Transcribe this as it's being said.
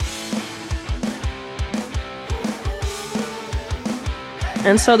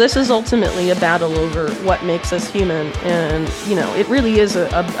And so this is ultimately a battle over what makes us human. And, it really is a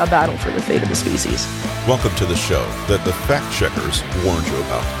battle for the fate of the species. Welcome to the show that the fact checkers warned you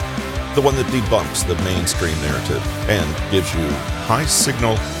about. The one that debunks the mainstream narrative and gives you high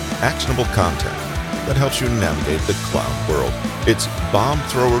signal, actionable content that helps you navigate the clown world. It's Bomb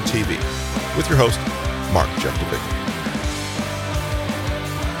Thrower TV with your host, Mark Jeftovic.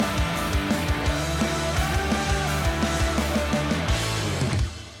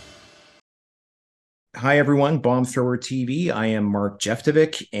 Hi, everyone. Bomb Thrower TV. I am Mark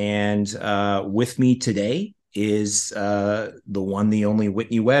Jeftovic, and with me today is the one, the only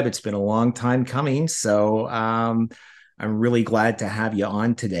Whitney Webb. It's been a long time coming, so I'm really glad to have you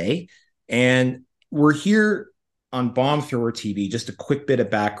on today. And we're here on Bomb Thrower TV. Just a quick bit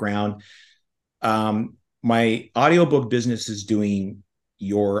of background. My audiobook business is doing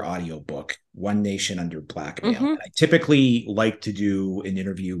your audiobook, One Nation Under Blackmail. Mm-hmm. I typically like to do an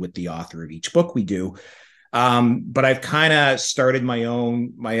interview with the author of each book we do. But I've kind of started my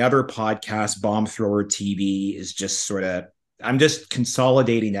other podcast, Bomb Thrower TV, is just I'm just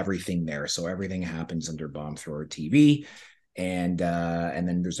consolidating everything there. So everything happens under Bomb Thrower TV. And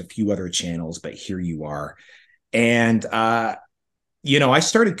then there's a few other channels, but here you are. And, I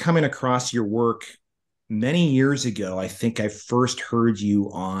started coming across your work many years ago. I think I first heard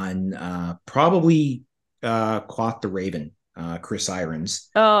you on probably Quoth the Raven, Chris Irons.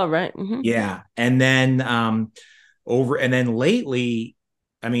 Oh, right. Mm-hmm. Yeah. And then lately,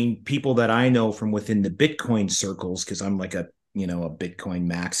 I mean, people that I know from within the Bitcoin circles, because I'm like a Bitcoin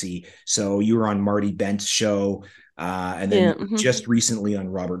maxi. So you were on Marty Bent's show. And then just recently on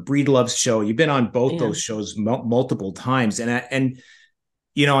Robert Breedlove's show. You've been on both those shows multiple times.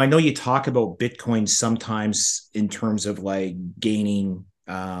 I know you talk about Bitcoin sometimes in terms of like gaining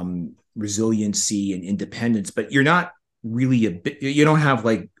resiliency and independence, but you're not really you don't have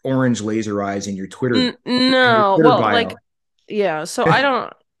like orange laser eyes in your Twitter. No, Twitter bio. So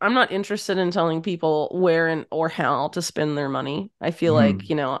I'm not interested in telling people where or how to spend their money. I feel like,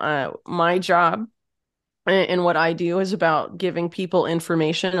 my job and what I do is about giving people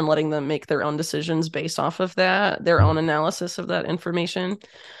information and letting them make their own decisions based off of that, their own analysis of that information.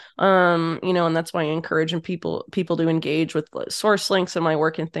 And that's why I encourage people to engage with source links in my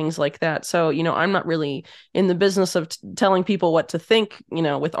work and things like that. So, I'm not really in the business of telling people what to think,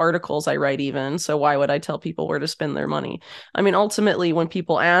 with articles I write even. So why would I tell people where to spend their money? I mean, ultimately, when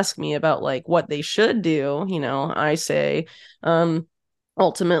people ask me about like what they should do, I say,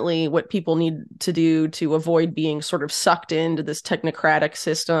 ultimately what people need to do to avoid being sort of sucked into this technocratic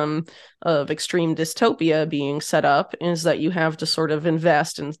system of extreme dystopia being set up is that you have to sort of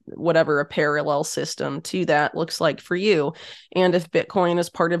invest in whatever a parallel system to that looks like for you. And if Bitcoin is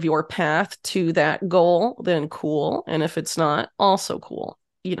part of your path to that goal, then cool. And if it's not, also cool.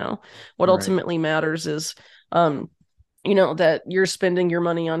 What ultimately matters is that you're spending your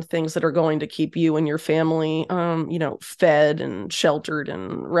money on things that are going to keep you and your family, fed and sheltered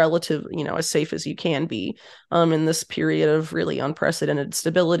and relative, as safe as you can be, in this period of really unprecedented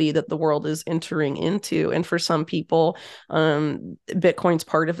stability that the world is entering into. And for some people, Bitcoin's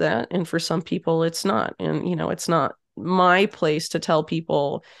part of that. And for some people, it's not. And, it's not my place to tell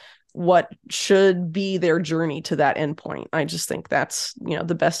people what should be their journey to that endpoint. I just think that's,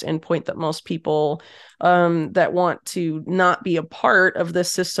 the best endpoint that most people that want to not be a part of this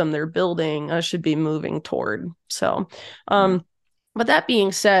system they're building should be moving toward. So, but that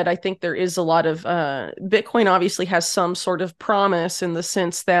being said, I think there is a lot of Bitcoin obviously has some sort of promise in the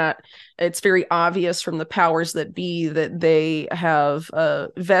sense that it's very obvious from the powers that be that they have a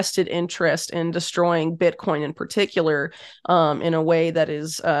vested interest in destroying Bitcoin in particular in a way that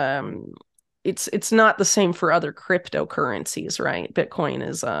is it's not the same for other cryptocurrencies, right? Bitcoin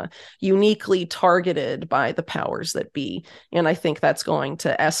is uniquely targeted by the powers that be. And I think that's going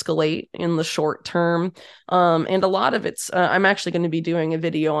to escalate in the short term. And a lot of it's, I'm actually going to be doing a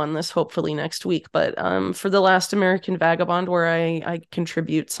video on this hopefully next week, but for The Last American Vagabond, where I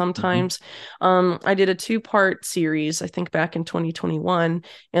contribute sometimes, I did a 2-part series, I think back in 2021.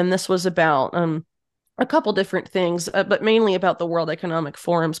 And this was about a couple different things, but mainly about the World Economic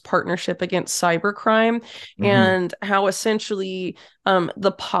Forum's partnership against cybercrime and how essentially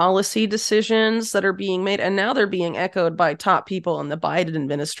the policy decisions that are being made, and now they're being echoed by top people in the Biden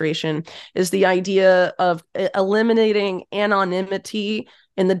administration, is the idea of eliminating anonymity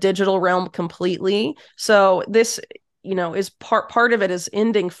in the digital realm completely. So this is part of it is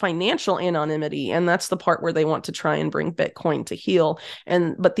ending financial anonymity, and that's the part where they want to try and bring Bitcoin to heel.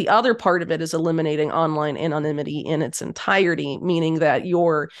 But the other part of it is eliminating online anonymity in its entirety, meaning that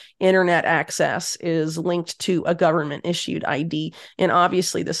your internet access is linked to a government issued ID. And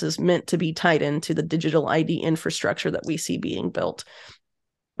obviously this is meant to be tied into the digital ID infrastructure that we see being built,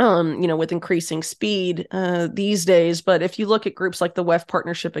 with increasing speed these days. But if you look at groups like the Webb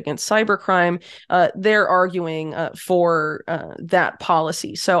Partnership Against Cybercrime, they're arguing for that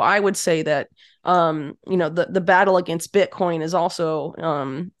policy. So I would say that the battle against Bitcoin is also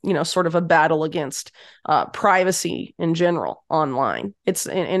sort of a battle against privacy in general online. It's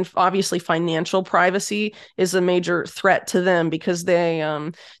and obviously financial privacy is a major threat to them, because they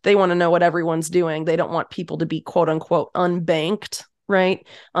want to know what everyone's doing. They don't want people to be quote unquote unbanked, right?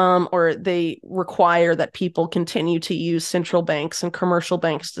 Or they require that people continue to use central banks and commercial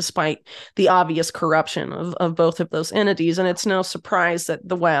banks despite the obvious corruption of both of those entities. And it's no surprise that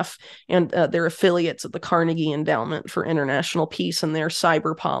the WEF and their affiliates at the Carnegie Endowment for International Peace and their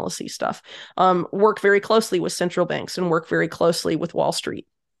cyber policy stuff work very closely with central banks and work very closely with Wall Street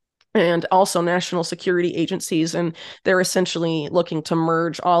and also national security agencies. And they're essentially looking to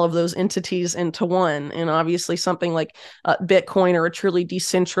merge all of those entities into one. And obviously something like Bitcoin, or a truly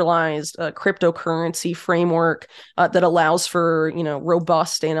decentralized cryptocurrency framework that allows for,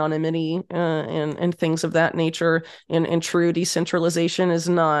 robust anonymity and things of that nature, and true decentralization is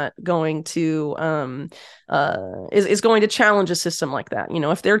not going to is going to challenge a system like that.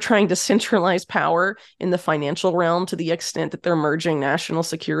 If they're trying to centralize power in the financial realm to the extent that they're merging national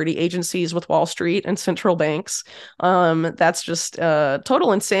security agencies with Wall Street and central banks, that's just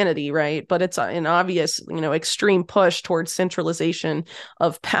total insanity, right? But it's an obvious, extreme push towards centralization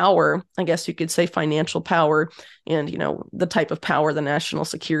of power. I guess you could say financial power, and the type of power the national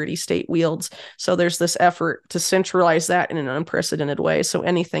security state wields. So there's this effort to centralize that in an unprecedented way. So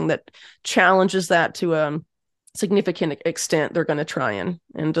anything that challenges that to a significant extent, they're going to try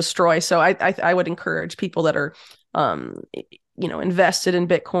and destroy. So I would encourage people that are invested in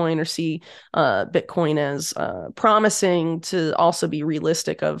Bitcoin or see Bitcoin as promising, to also be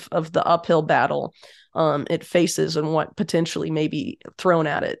realistic of the uphill battle it faces and what potentially may be thrown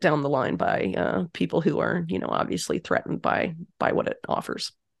at it down the line by people who are, obviously threatened by what it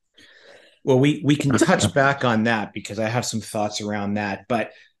offers. Well, we can touch back on that, because I have some thoughts around that.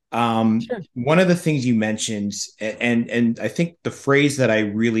 But sure. One of the things you mentioned, and I think the phrase that I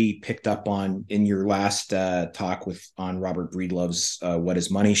really picked up on in your last talk on Robert Breedlove's What Is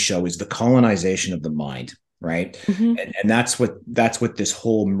Money show, is the colonization of the mind, right? Mm-hmm. And that's what this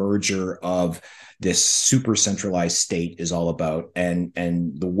whole merger of this super centralized state is all about, and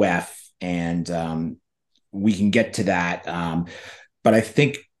the WEF, and we can get to that. But I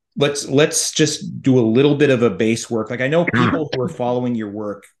think let's just do a little bit of a base work. Like, I know people who are following your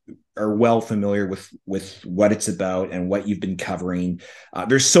work are well familiar with what it's about and what you've been covering.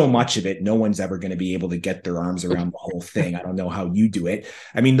 There's so much of it. No one's ever going to be able to get their arms around the whole thing. I don't know how you do it.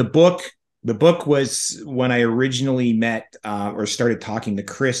 I mean, the book was, when I originally met or started talking to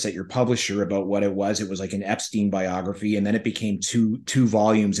Chris at your publisher about what it was like an Epstein biography, and then it became two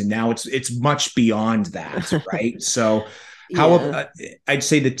volumes, and now it's much beyond that, right? So I'd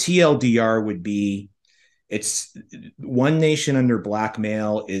say the TLDR would be, it's One Nation Under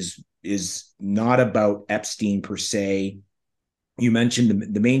Blackmail is not about Epstein per se. You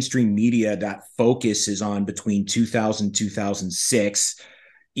mentioned the mainstream media, that focus is on between 2000 2006.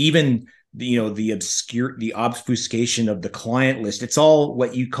 Even the obfuscation of the client list, it's all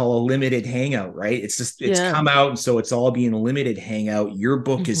what you call a limited hangout, right? It's come out, and so it's all being a limited hangout. Your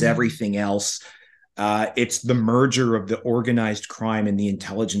book is everything else. It's the merger of the organized crime and the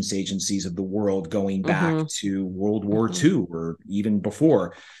intelligence agencies of the world, going back to World War II or even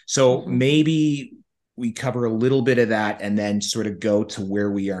before. So maybe we cover a little bit of that, and then sort of go to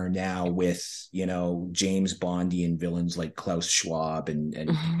where we are now with, James Bondian villains like Klaus Schwab and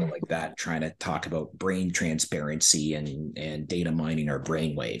people like that, trying to talk about brain transparency and data mining our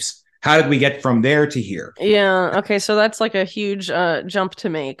brain waves. How did we get from there to here? Yeah. Okay. So that's like a huge jump to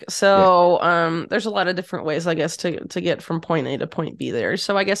make. So there's a lot of different ways, I guess, to get from point A to point B there.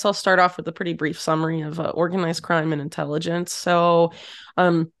 So I guess I'll start off with a pretty brief summary of organized crime and intelligence. So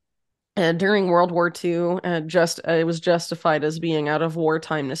During World War II, it was justified as being out of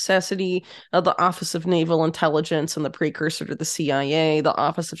wartime necessity. The Office of Naval Intelligence and the precursor to the CIA, the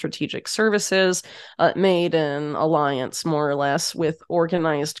Office of Strategic Services, made an alliance more or less with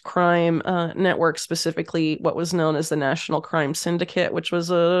organized crime networks, specifically what was known as the National Crime Syndicate, which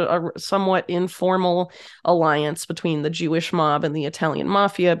was a somewhat informal alliance between the Jewish mob and the Italian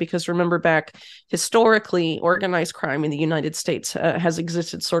mafia. Because remember, back historically, organized crime in the United States has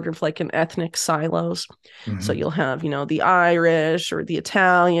existed sort of like in ethnic silos. So you'll have, the Irish or the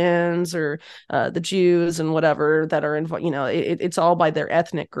Italians or the Jews and whatever that are involved. It's all by their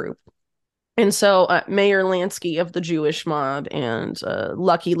ethnic group. And so Mayor Lansky of the Jewish mob and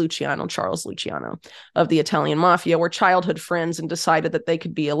Charles Luciano of the Italian mafia were childhood friends and decided that they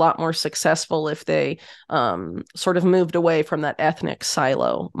could be a lot more successful if they sort of moved away from that ethnic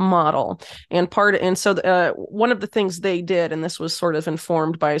silo model. And so one of the things they did, and this was sort of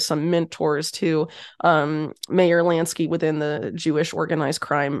informed by some mentors to Mayor Lansky within the Jewish organized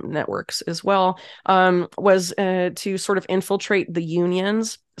crime networks as well, was to sort of infiltrate the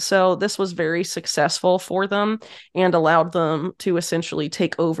unions. So this was very successful for them and allowed them to essentially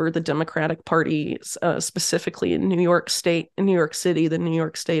take over the Democratic Party, specifically in New York City, then New York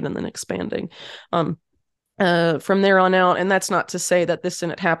State, and then expanding from there on out. And that's not to say that this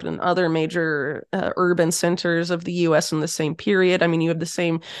didn't happen in other major urban centers of the U.S. in the same period. I mean, you have the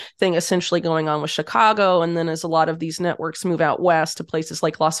same thing essentially going on with Chicago. And then as a lot of these networks move out west to places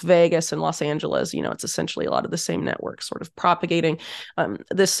like Las Vegas and Los Angeles, it's essentially a lot of the same networks sort of propagating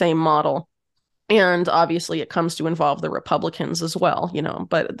this same model. And obviously, it comes to involve the Republicans as well,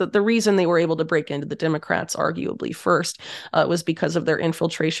 But the reason they were able to break into the Democrats, arguably first, was because of their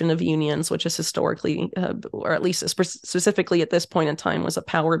infiltration of unions, which is historically, or at least specifically at this point in time, was a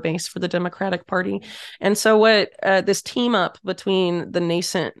power base for the Democratic Party. And so, what this team up between the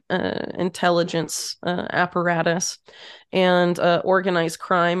nascent intelligence apparatus and organized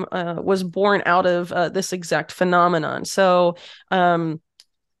crime was born out of this exact phenomenon. So,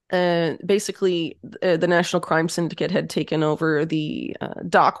 basically, the National Crime Syndicate had taken over the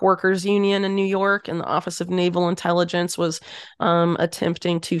dock workers union in New York, and the Office of Naval Intelligence was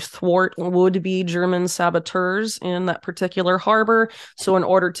attempting to thwart would-be German saboteurs in that particular harbor. So in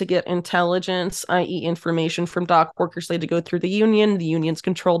order to get intelligence, i.e. information from dock workers, they had to go through the union. The union's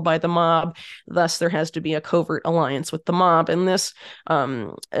controlled by the mob. Thus, there has to be a covert alliance with the mob. And this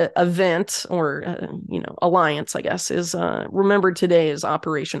event, or alliance, I guess, is remembered today as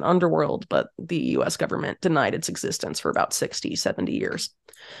Operation Underworld, but the US government denied its existence for about 60, 70 years,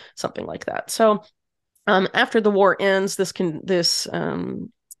 something like that. So after the war ends, this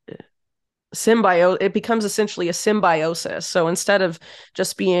it becomes essentially a symbiosis. So instead of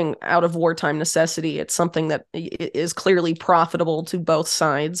just being out of wartime necessity, it's something that is clearly profitable to both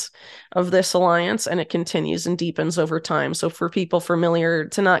sides of this alliance, and it continues and deepens over time. So for people familiar,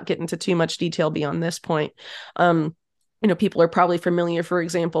 to not get into too much detail beyond this point, people are probably familiar, for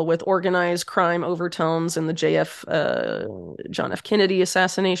example, with organized crime overtones in the John F. Kennedy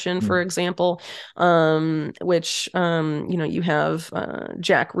assassination, for example, which, you have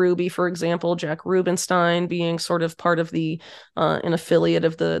Jack Ruby, for example, Jack Rubenstein being sort of part of an affiliate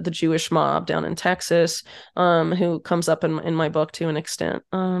of the Jewish mob down in Texas, who comes up in my book to an extent.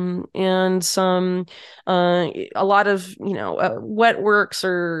 And a lot of, wet works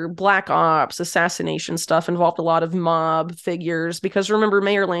or black ops, assassination stuff involved a lot of mob figures, because remember,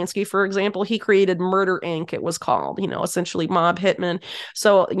 Mayor Lansky, for example, he created Murder Inc. It was called, essentially mob hitmen.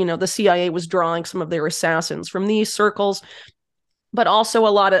 So, the CIA was drawing some of their assassins from these circles. But also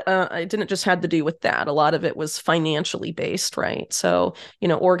a lot of it didn't just have to do with that. A lot of it was financially based, right? So,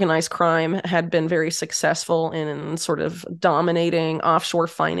 organized crime had been very successful in sort of dominating offshore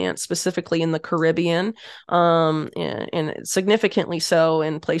finance, specifically in the Caribbean, and significantly so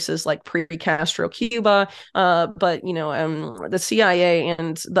in places like pre-Castro Cuba. But the CIA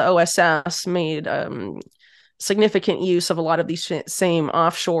and the OSS made significant use of a lot of these same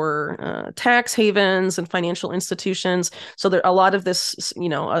offshore tax havens and financial institutions. So there, a lot of this,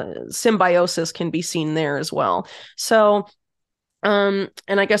 symbiosis can be seen there as well. So, and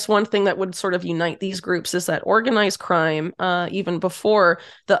I guess one thing that would sort of unite these groups is that organized crime, even before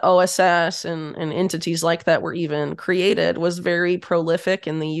the OSS and entities like that were even created, was very prolific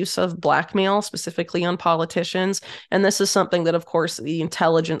in the use of blackmail, specifically on politicians. And this is something that, of course, the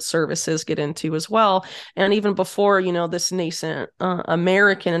intelligence services get into as well. And even before, this nascent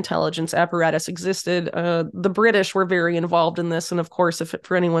American intelligence apparatus existed, the British were very involved in this. And of course,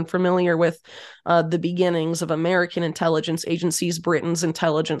 for anyone familiar with the beginnings of American intelligence agencies, 1960s, Britain's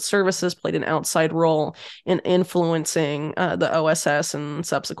intelligence services played an outside role in influencing the OSS and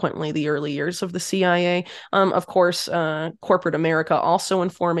subsequently the early years of the CIA. Of course, corporate America also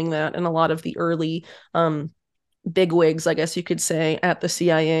informing that, and a lot of the early bigwigs, I guess you could say, at the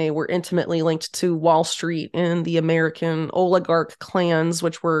CIA were intimately linked to Wall Street and the American oligarch clans,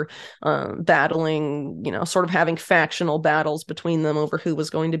 which were battling, sort of having factional battles between them over who was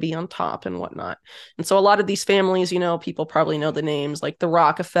going to be on top and whatnot. And so a lot of these families, people probably know the names like the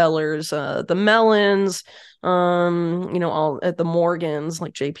Rockefellers, the Mellons, all at the Morgans,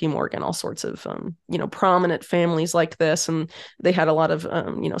 like JP Morgan, all sorts of, prominent families like this. And they had a lot of,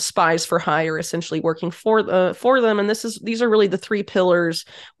 spies for hire essentially working for them. And these are really the three pillars: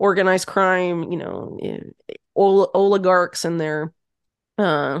 organized crime, oligarchs and their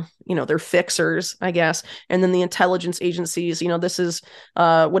fixers, I guess, and then the intelligence agencies. This is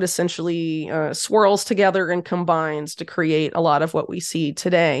what essentially swirls together and combines to create a lot of what we see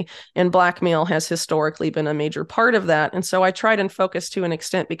today. And blackmail has historically been a major part of that. And so I tried and focused to an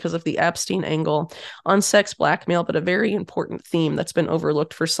extent because of the Epstein angle on sex blackmail. But a very important theme that's been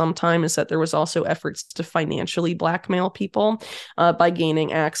overlooked for some time is that there was also efforts to financially blackmail people by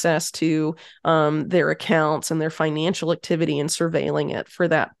gaining access to their accounts and their financial activity and surveilling it for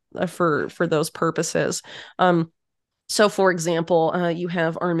that for those purposes. So, for example, you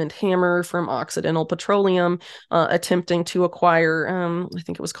have Armand Hammer from Occidental Petroleum attempting to acquire, I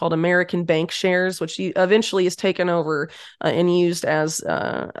think it was called American Bank shares, which eventually is taken over and used as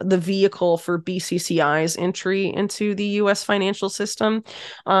the vehicle for BCCI's entry into the U.S. financial system.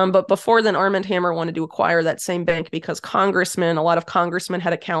 But before then, Armand Hammer wanted to acquire that same bank because a lot of congressmen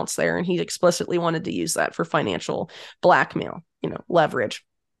had accounts there, and he explicitly wanted to use that for financial blackmail, leverage.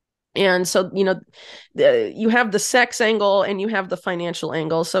 And so, you have the sex angle and you have the financial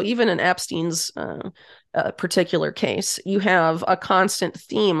angle. So even in Epstein's particular case, you have a constant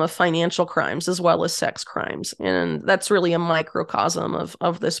theme of financial crimes as well as sex crimes. And that's really a microcosm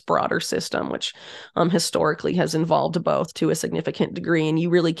of this broader system, which historically has involved both to a significant degree. And you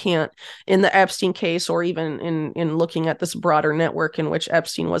really can't, in the Epstein case, or even in looking at this broader network in which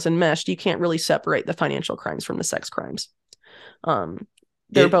Epstein was enmeshed, you can't really separate the financial crimes from the sex crimes.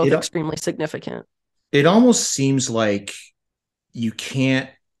 They're both extremely significant. It almost seems like you can't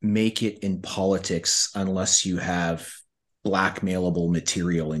make it in politics unless you have blackmailable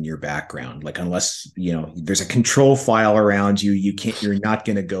material in your background. Like, unless, there's a control file around you, you're not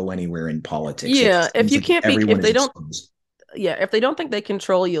going to go anywhere in politics. Yeah. If you can't be, if they don't, exposed. Yeah, if they don't think they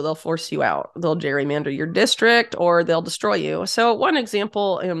control you, they'll force you out. They'll gerrymander your district or they'll destroy you. So one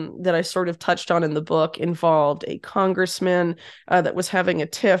example that I sort of touched on in the book involved a congressman that was having a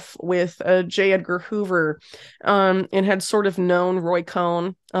tiff with J. Edgar Hoover and had sort of known Roy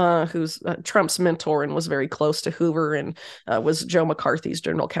Cohn, who's Trump's mentor and was very close to Hoover and was Joe McCarthy's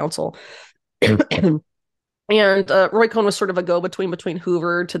general counsel. And Roy Cohn was sort of a go-between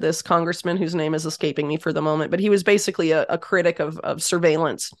Hoover to this congressman whose name is escaping me for the moment, but he was basically a critic of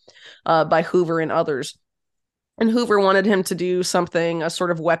surveillance by Hoover and others. And Hoover wanted him to do something, a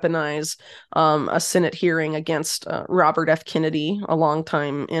sort of weaponize a Senate hearing against Robert F. Kennedy, a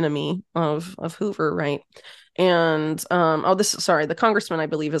longtime enemy of Hoover, right? And the congressman, I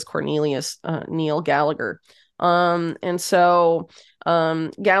believe, is Cornelius Neil Gallagher. And so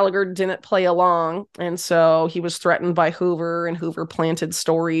Gallagher didn't play along, and so he was threatened by Hoover, and Hoover planted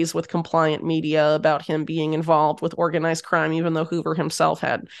stories with compliant media about him being involved with organized crime, even though Hoover himself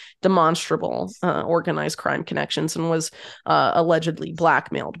had demonstrable organized crime connections and was allegedly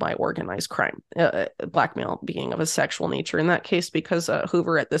blackmailed by organized crime, blackmail being of a sexual nature in that case, because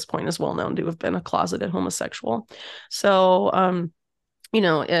Hoover at this point is well known to have been a closeted homosexual. So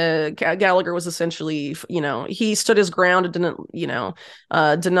Gallagher was essentially, he stood his ground and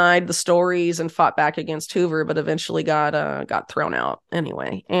didn't, denied the stories and fought back against Hoover, but eventually got thrown out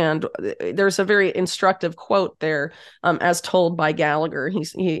anyway. And there's a very instructive quote there, as told by Gallagher.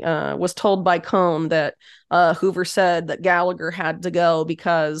 He was told by Cohn that Hoover said that Gallagher had to go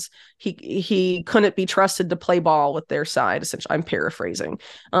because he couldn't be trusted to play ball with their side. Essentially, I'm paraphrasing.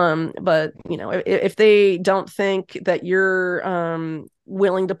 But if they don't think that you're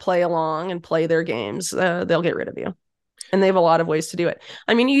willing to play along and play their games, they'll get rid of you. And they have a lot of ways to do it.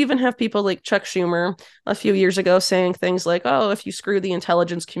 I mean, you even have people like Chuck Schumer a few years ago saying things like, oh, if you screw the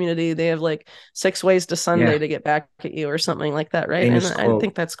intelligence community, they have like 6 ways to Sunday to get back at you or something like that, right? And I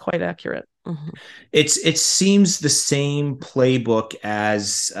think that's quite accurate. Mm-hmm. It seems the same playbook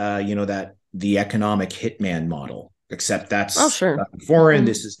as, that the economic hitman model. except Oh, that's sure. done foreign. Mhm.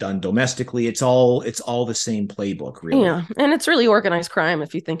 This is done domestically. It's all the same playbook, really. Yeah, and it's really organized crime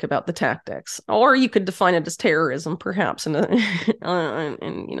if you think about the tactics, or you could define it as terrorism, perhaps, and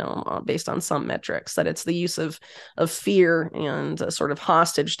based on some metrics, that it's the use of fear and sort of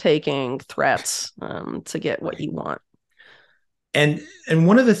hostage taking threats to get what Right. you want. And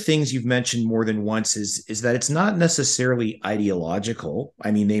one of the things you've mentioned more than once is that it's not necessarily ideological.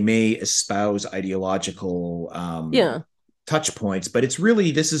 I mean, they may espouse ideological Yeah. touch points, but it's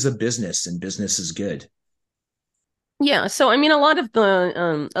really, this is a business, and business is good. Yeah, so I mean, a lot of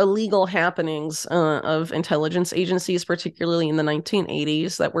the illegal happenings of intelligence agencies, particularly in the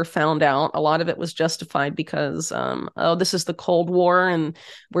 1980s, that were found out, a lot of it was justified because, oh, this is the Cold War, and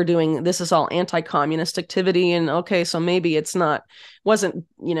this is all anti-communist activity, and okay, so maybe wasn't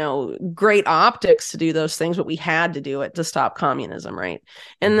great optics to do those things, but we had to do it to stop communism, right?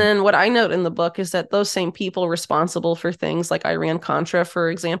 And Mhm. then what I note in the book is that those same people responsible for things like Iran-Contra, for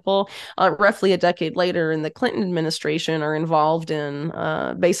example, roughly a decade later in the Clinton administration are involved in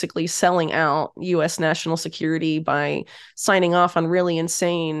basically selling out U.S. national security by signing off on really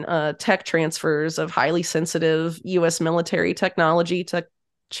insane tech transfers of highly sensitive U.S. military technology to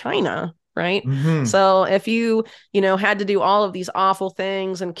China. Right. Mhm. So if had to do all of these awful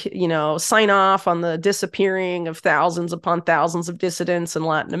things and, sign off on the disappearing of thousands upon thousands of dissidents in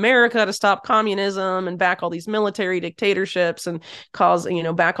Latin America to stop communism and back all these military dictatorships and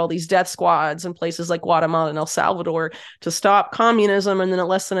back all these death squads in places like Guatemala and El Salvador to stop communism. And then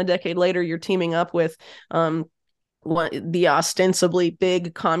less than a decade later, you're teaming up with the ostensibly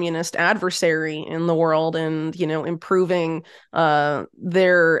big communist adversary in the world and improving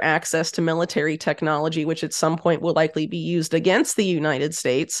their access to military technology, which at some point will likely be used against the United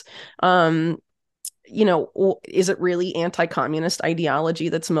States. Is it really anti-communist ideology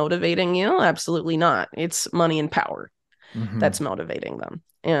that's motivating you? Absolutely not. It's money and power that's Mhm. motivating them,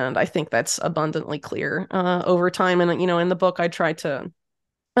 and I think that's abundantly clear over time. And in the book I try to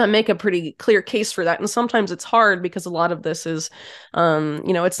make a pretty clear case for that. And sometimes it's hard because a lot of this is,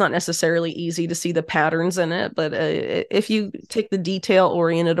 it's not necessarily easy to see the patterns in it. But if you take the detail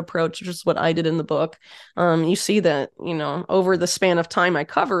oriented approach, which is what I did in the book, you see that, over the span of time I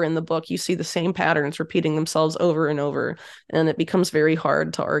cover in the book, you see the same patterns repeating themselves over and over. And it becomes very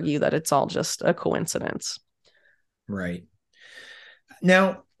hard to argue that it's all just a coincidence. Right.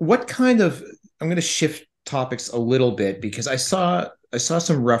 Now, what kind of, I'm going to shift topics a little bit because I saw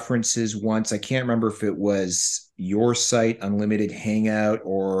some references once. I can't remember if it was your site, Unlimited Hangout,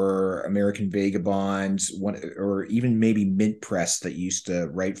 or American Vagabonds, one, or even maybe Mint Press that you used to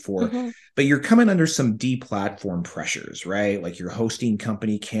write for. Mm-hmm. But you're coming under some deplatform pressures, right? Like your hosting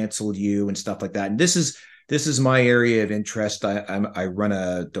company canceled you and stuff like that. And this is my area of interest. I run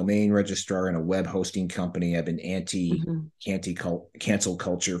a domain registrar and a web hosting company. I've been Mm-hmm. cancel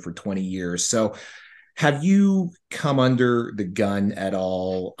culture for 20 years. So have you come under the gun at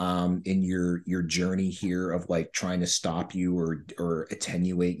all in your journey here of like trying to stop you or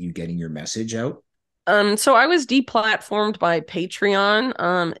attenuate you getting your message out? So I was deplatformed by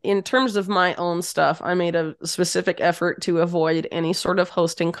Patreon. In terms of my own stuff, I made a specific effort to avoid any sort of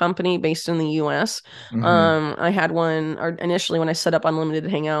hosting company based in the US. Mm-hmm. I had one, or initially when I set up Unlimited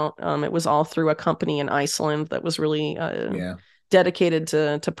Hangout, it was all through a company in Iceland that was really Yeah. dedicated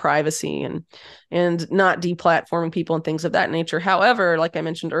to privacy and not deplatforming people and things of that nature. However, like I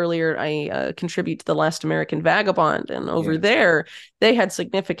mentioned earlier, I contribute to the Last American Vagabond, and over Yeah. there, they had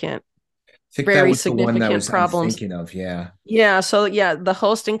I think that very was the one that significant was I'm problems. thinking of. Yeah. Yeah, so yeah, the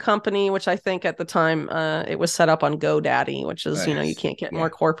hosting company, which I think at the time it was set up on GoDaddy, which is, you Yes. can't get more Yeah.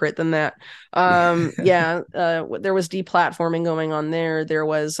 corporate than that. Yeah. Yeah, there was deplatforming going on there. There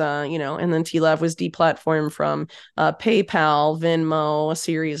was and then TLAV was deplatformed from PayPal, Venmo, a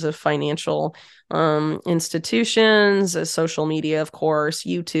series of financial institutions, social media, of course,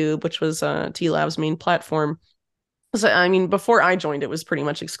 YouTube, which was TLAV's main platform. So, I mean, before I joined, it was pretty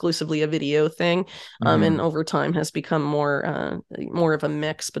much exclusively a video thing, and Mm-hmm. over time has become more of a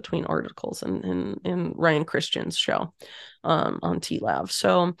mix between articles and Ryan Christian's show on TLAV.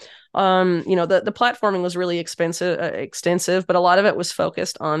 So, the platforming was really extensive, but a lot of it was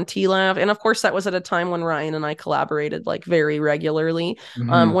focused on TLAV, and of course, that was at a time when Ryan and I collaborated like very regularly.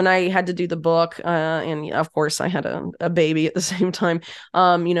 Mm-hmm. When I had to do the book, and of course, I had a baby at the same time.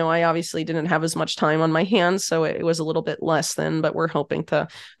 I obviously didn't have as much time on my hands, so it was a little bit less than, but we're hoping to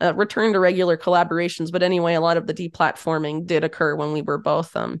return to regular collaborations. But anyway, a lot of the deplatforming did occur when we were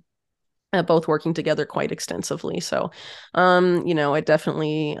both working together quite extensively. So, it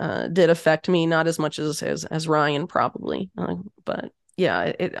definitely did affect me, not as much as Ryan probably, but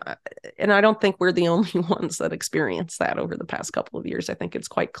and I don't think we're the only ones that experienced that over the past couple of years. I think it's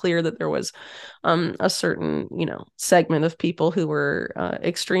quite clear that there was a certain, segment of people who were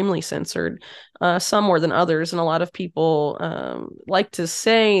extremely censored, some more than others. And a lot of people like to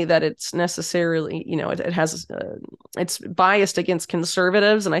say that it's necessarily, it has, it's biased against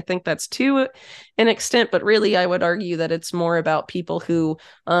conservatives. And I think that's to an extent, but really I would argue that it's more about people who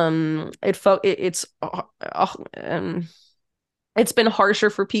it's been harsher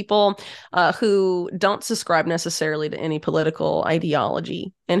for people who don't subscribe necessarily to any political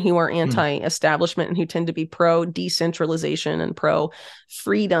ideology and who are anti-establishment and who tend to be pro-decentralization and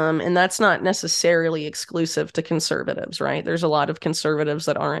pro-freedom. And that's not necessarily exclusive to conservatives, right? There's a lot of conservatives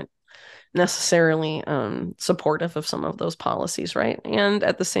that aren't necessarily supportive of some of those policies, right? And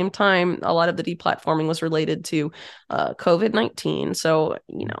at the same time, a lot of the deplatforming was related to COVID-19. So,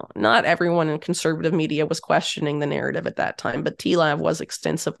 not everyone in conservative media was questioning the narrative at that time, but TLAV was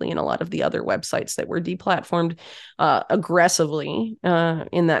extensively, and a lot of the other websites that were deplatformed aggressively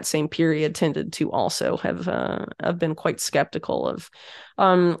in that same period tended to also have been quite skeptical of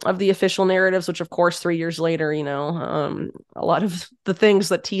the official narratives, which of course 3 years later, a lot of the things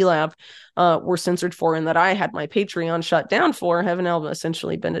that TLAV were censored for and that I had my Patreon shut down for have now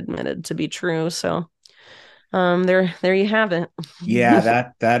essentially been admitted to be true. So there you have it.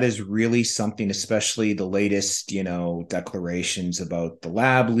 Yeah, that is really something, especially the latest, declarations about the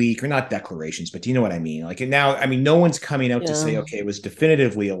lab leak, or not declarations, but you know what I mean? Like now, I mean, no one's coming out to say, okay, it was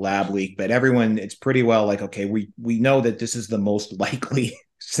definitively a lab leak, but everyone, it's pretty well like, okay, we know that this is the most likely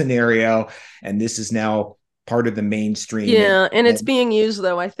scenario, and this is now part of the mainstream. Yeah, and it's being used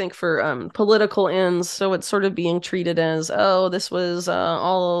though, I think, for political ends. So it's sort of being treated as, oh, this was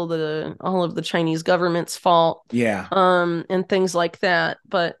all of the Chinese government's fault. Yeah. And things like that.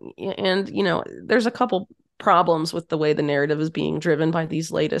 But there's a couple problems with the way the narrative is being driven by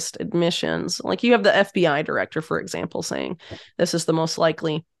these latest admissions. Like you have the FBI director, for example, saying this is the most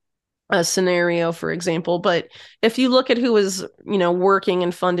likely a scenario, for example. But if you look at who was, working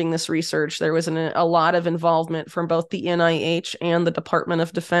and funding this research, there was a lot of involvement from both the NIH and the Department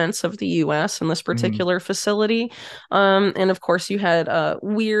of Defense of the U.S. in this particular facility. And of course, you had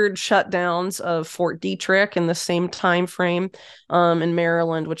weird shutdowns of Fort Detrick in the same time frame in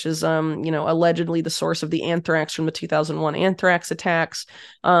Maryland, which is, allegedly the source of the anthrax from the 2001 anthrax attacks.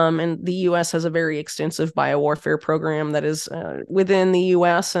 And the U.S. has a very extensive biowarfare program that is within the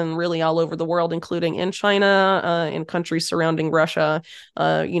U.S. and really all over the world, including in China, in countries surrounding Russia.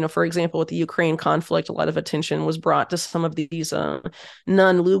 For example, with the Ukraine conflict, a lot of attention was brought to some of these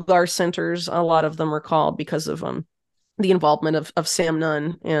Nunn-Lugar centers. A lot of them are called because of the involvement of Sam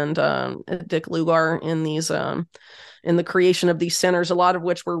Nunn and Dick Lugar in these in the creation of these centers, a lot of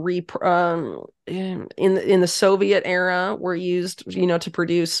which were in the Soviet era were used, to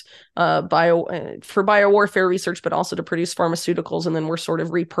produce for biowarfare research, but also to produce pharmaceuticals, and then were sort of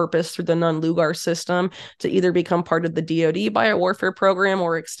repurposed through the Nunn-Lugar system to either become part of the DoD biowarfare program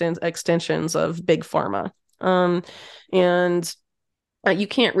or extensions of big pharma. And you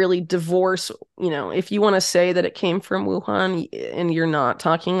can't really divorce, if you want to say that it came from Wuhan and you're not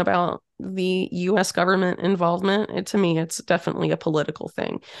talking about the U.S. government involvement, to me, it's definitely a political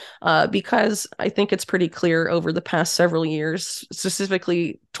thing, because I think it's pretty clear over the past several years,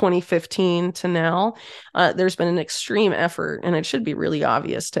 specifically 2015 to now, there's been an extreme effort, and it should be really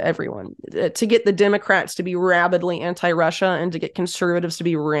obvious to everyone, to get the Democrats to be rabidly anti-Russia and to get conservatives to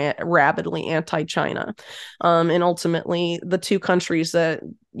be rabidly anti-China. And ultimately, the two countries that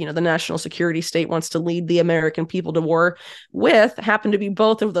the national security state wants to lead the American people to war with happen to be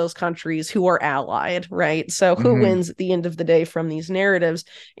both of those countries who are allied, right? So who wins at the end of the day from these narratives?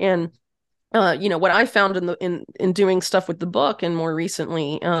 And what I found in doing stuff with the book, and more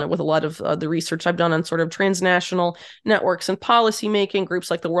recently with a lot of the research I've done on sort of transnational networks and policy making, groups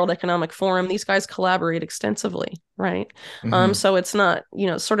like the World Economic Forum, these guys collaborate extensively, right? So it's not,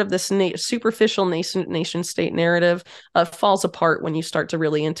 sort of this superficial nation state narrative falls apart when you start to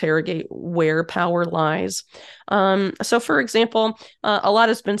really interrogate where power lies. So, for example, a lot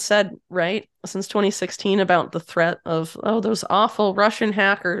has been said, right, since 2016 about the threat of, those awful Russian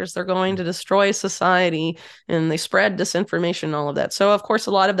hackers, they're going to destroy society, and they spread disinformation and all of that. So, of course,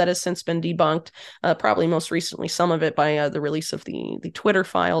 a lot of that has since been debunked, probably most recently some of it by the release of the Twitter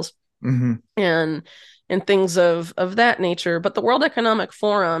files. And and things of that nature. But the World Economic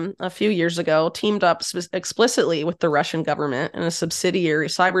Forum a few years ago teamed up explicitly with the Russian government and a subsidiary,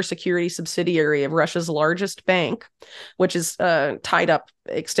 cybersecurity subsidiary of Russia's largest bank, which is tied up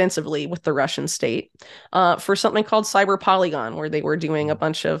extensively with the Russian state, for something called Cyber Polygon, where they were doing a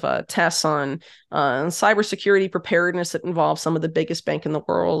bunch of tests on cybersecurity preparedness that involved some of the biggest banks in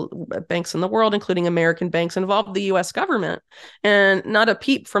the world, including American banks, involved the U.S. government, and not a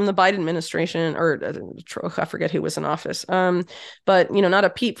peep from the Biden administration, or I forget who was in office, but not a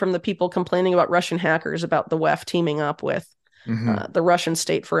peep from the people complaining about Russian hackers, about the WEF teaming up with the Russian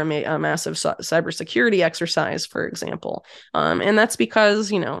state for a massive cybersecurity exercise, for example. And that's because,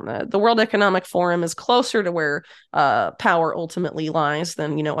 the World Economic Forum is closer to where power ultimately lies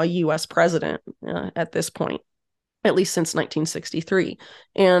than, a U.S. president at this point, at least since 1963.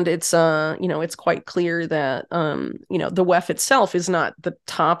 And it's, it's quite clear that, the WEF itself is not the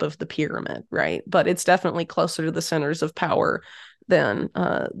top of the pyramid, right? But it's definitely closer to the centers of power than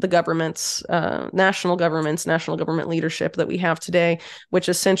the national government leadership that we have today, which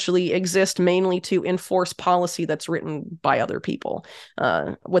essentially exist mainly to enforce policy that's written by other people.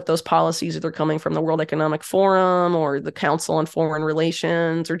 With those policies either coming from the World Economic Forum or the Council on Foreign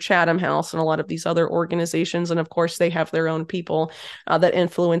Relations or Chatham House and a lot of these other organizations. And of course, they have their own people that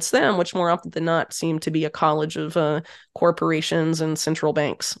influence them, which more often than not seem to be a college of corporations and central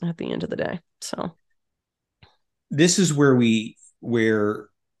banks at the end of the day. So this is where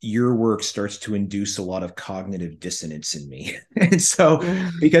your work starts to induce a lot of cognitive dissonance in me. And so,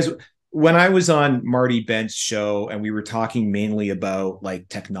 because when I was on Marty Bent's show and we were talking mainly about like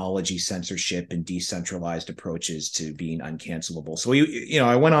technology censorship and decentralized approaches to being uncancelable. So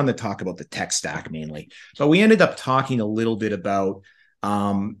I went on to talk about the tech stack mainly, but we ended up talking a little bit about,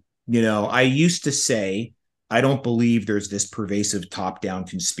 I used to say, I don't believe there's this pervasive top-down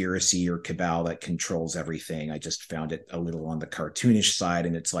conspiracy or cabal that controls everything. I just found it a little on the cartoonish side.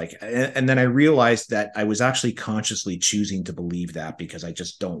 And it's like, and then I realized that I was actually consciously choosing to believe that because I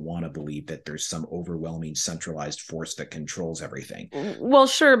just don't want to believe that there's some overwhelming centralized force that controls everything. Well,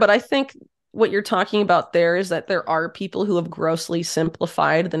 sure. But I think what you're talking about there is that there are people who have grossly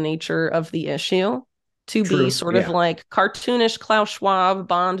simplified the nature of the issue to be sort of like cartoonish Klaus Schwab,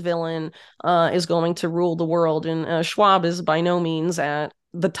 Bond villain, is going to rule the world. And Schwab is by no means at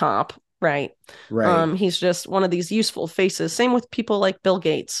the top, right? Right. He's just one of these useful faces. Same with people like Bill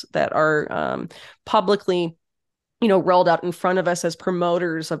Gates that are publicly rolled out in front of us as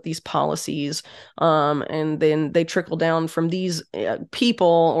promoters of these policies. And then they trickle down from these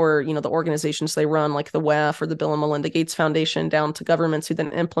people or, the organizations they run, like the WEF or the Bill and Melinda Gates Foundation, down to governments who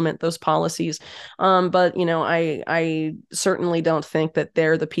then implement those policies. But, I certainly don't think that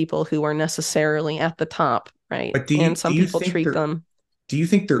they're the people who are necessarily at the top, right? But and some people treat them. Do you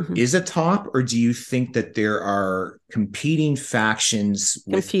think there is a top, or do you think that there are competing factions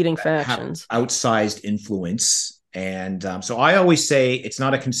with outsized influence? And so I always say it's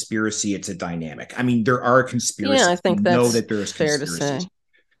not a conspiracy, it's a dynamic. I mean, there are conspiracies. Yeah, I think that's that there's fair to say.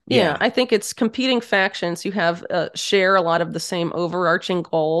 Yeah, I think it's competing factions who have share a lot of the same overarching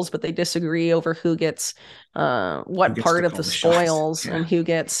goals, but they disagree over who gets what part of the spoils and who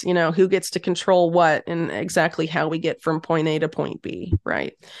gets to control what and exactly how we get from point A to point B,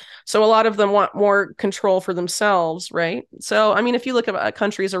 right? So a lot of them want more control for themselves, right? So, I mean, if you look at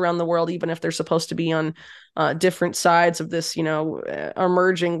countries around the world, even if they're supposed to be on different sides of this,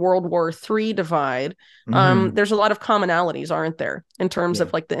 emerging World War III divide, there's a lot of commonalities, aren't there, in terms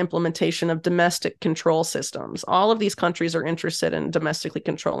of like the implementation of domestic control systems. All of these countries are interested in domestically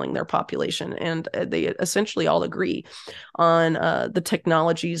controlling their population, and they essentially all agree on the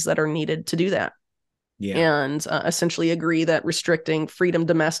technologies that are needed to do that. And essentially agree that restricting freedom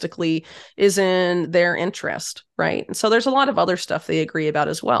domestically is in their interest, right? And so there's a lot of other stuff they agree about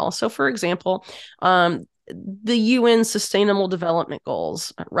as well. So, for example, the UN Sustainable Development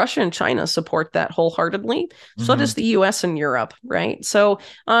Goals, Russia and China support that wholeheartedly. So does the US and Europe, right? So,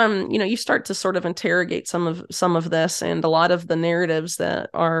 you start to sort of interrogate some of this, and a lot of the narratives that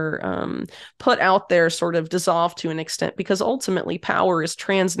are put out there sort of dissolve to an extent, because ultimately power is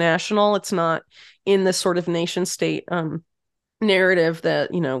transnational. It's not in this sort of nation state narrative that,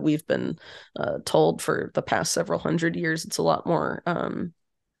 we've been told for the past several hundred years. It's a lot more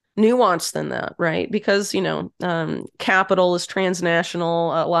nuanced than that, right? Because, capital is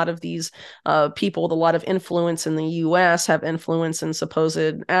transnational. A lot of these people with a lot of influence in the US have influence in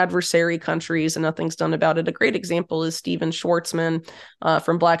supposed adversary countries, and nothing's done about it. A great example is Steven Schwartzman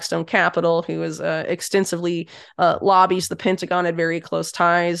from Blackstone Capital, who is extensively lobbies the Pentagon, had very close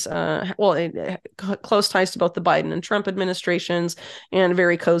ties, close ties to both the Biden and Trump administrations, and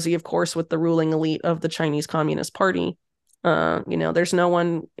very cozy, of course, with the ruling elite of the Chinese Communist Party. There's no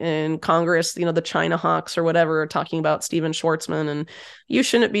one in Congress, the China hawks or whatever, are talking about Steven Schwartzman and you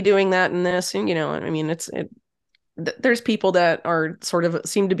shouldn't be doing that in this. And, I mean, there's people that are sort of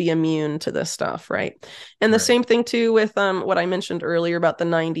seem to be immune to this stuff, right? And the Right. same thing too with what I mentioned earlier about the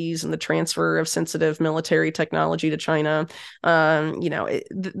 90s and the transfer of sensitive military technology to China.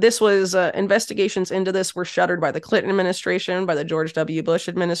 This was investigations into this were shuttered by the Clinton administration, by the George W. Bush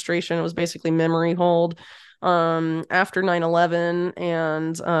administration. It was basically memory hold after 9/11,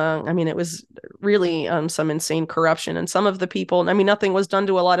 and I mean, it was really some insane corruption. And some of the people, I mean, nothing was done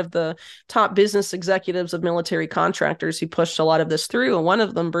to a lot of the top business executives of military contractors who pushed a lot of this through. And one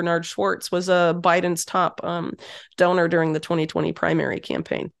of them, Bernard Schwartz, was Biden's top donor during the 2020 primary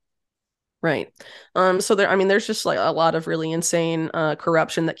campaign. Right. So there's just like a lot of really insane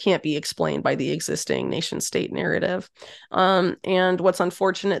corruption that can't be explained by the existing nation state narrative. And what's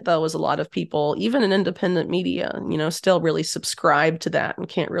unfortunate, though, is a lot of people, even in independent media, still really subscribe to that and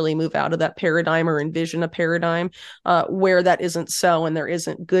can't really move out of that paradigm or envision a paradigm where that isn't so, and there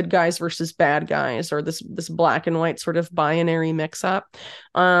isn't good guys versus bad guys, or this black and white sort of binary mix up.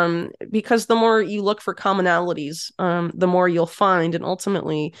 Because the more you look for commonalities, the more you'll find, and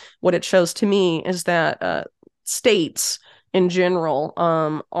ultimately what it shows to me is that states in general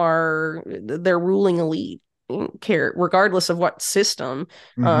are their ruling elite care regardless of what system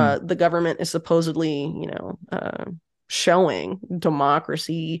the government is supposedly showing,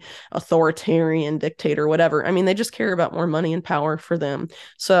 democracy, authoritarian, dictator, whatever. I mean, they just care about more money and power for them.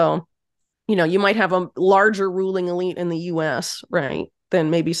 So you might have a larger ruling elite in the US, right, than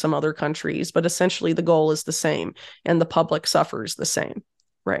maybe some other countries, but essentially the goal is the same and the public suffers the same,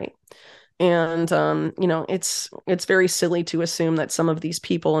 right? And it's very silly to assume that some of these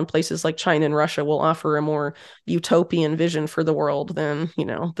people in places like China and Russia will offer a more utopian vision for the world than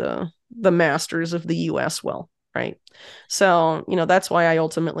the masters of the US will, right? So that's why I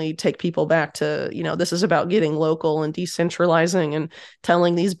ultimately take people back to this is about getting local and decentralizing and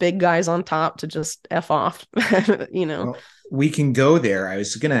telling these big guys on top to just F off. Well, we can go there. I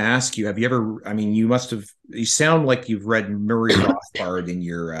was going to ask you, have you ever, I mean, you sound like you've read Murray Rothbard in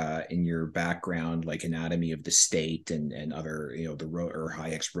your background, like Anatomy of the State and other, the road, or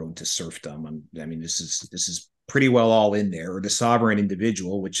Hayek's Road to Serfdom. I mean, this is pretty well all in there, or The Sovereign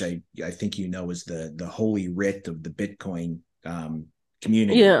Individual, which I think is the holy writ of the Bitcoin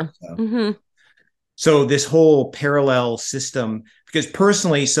community. Yeah. So, Mm-hmm. so this whole parallel system, because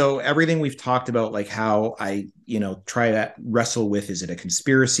personally, so everything we've talked about, like how I, try to wrestle with, is it a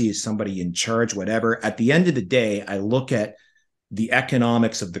conspiracy? Is somebody in charge? Whatever. At the end of the day, I look at the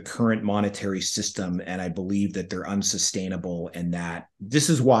economics of the current monetary system, and I believe that they're unsustainable, and that this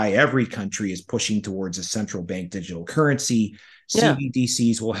is why every country is pushing towards a central bank digital currency. Yeah.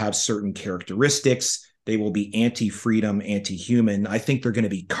 CBDCs will have certain characteristics. They will be anti-freedom, anti-human. I think they're going to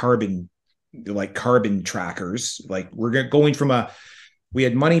be carbon trackers. Like we're going from we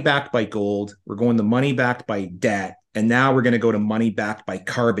had money backed by gold, we're going to money backed by debt, and now we're going to go to money backed by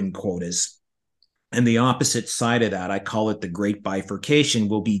carbon quotas. And the opposite side of that, I call it the great bifurcation,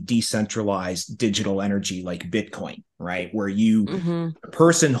 will be decentralized digital energy like Bitcoin, right? Where a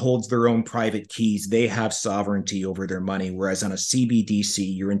person holds their own private keys, they have sovereignty over their money. Whereas on a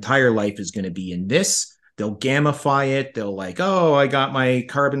CBDC, your entire life is going to be in this. They'll gamify it. They'll like, oh, I got my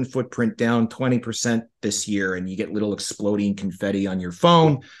carbon footprint down 20% this year. And you get little exploding confetti on your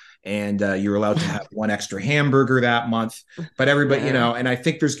phone. And you're allowed to have one extra hamburger that month. But everybody, and I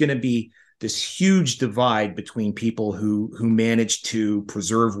think there's going to be this huge divide between people who manage to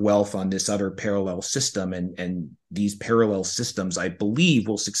preserve wealth on this other parallel system. And these parallel systems, I believe,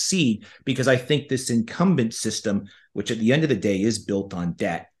 will succeed because I think this incumbent system, which at the end of the day is built on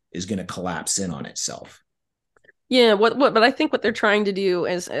debt, is going to collapse in on itself. Yeah, but I think what they're trying to do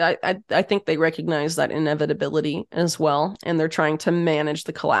is I think they recognize that inevitability as well, and they're trying to manage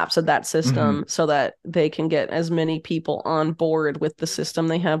the collapse of that system so that they can get as many people on board with the system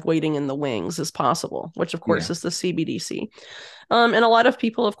they have waiting in the wings as possible, which of course is the CBDC. And a lot of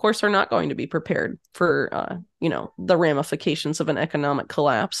people, of course, are not going to be prepared for the ramifications of an economic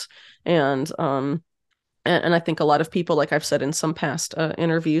collapse. And And I think a lot of people, like I've said in some past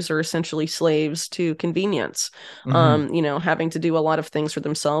interviews, are essentially slaves to convenience. Mm-hmm. Having to do a lot of things for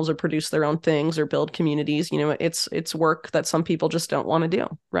themselves, or produce their own things, or build communities. It's work that some people just don't want to do,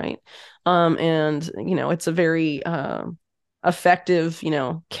 right? And it's a very effective,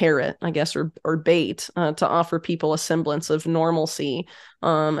 carrot, I guess, or bait to offer people a semblance of normalcy,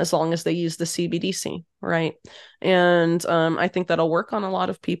 as long as they use the CBDC, right? And I think that'll work on a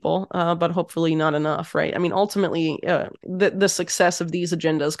lot of people, but hopefully not enough, right? I mean, ultimately, the success of these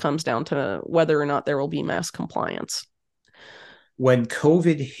agendas comes down to whether or not there will be mass compliance. When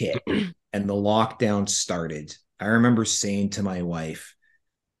COVID hit and the lockdown started, I remember saying to my wife,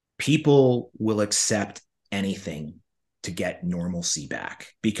 people will accept anything to get normalcy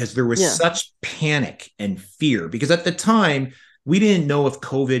back, because there was Yeah, such panic and fear. Because at the time, we didn't know if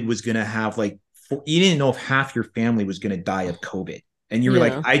COVID was going to have you didn't know if half your family was going to die of COVID. And you were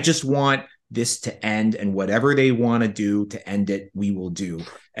like, yeah, I just want this to end, and whatever they want to do to end it, we will do.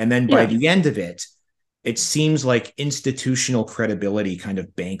 And then by yeah, the end of it, it seems like institutional credibility kind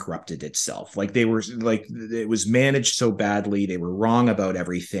of bankrupted itself. Like they were like, it was managed so badly. They were wrong about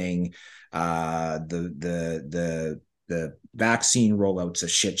everything. The vaccine rollout's a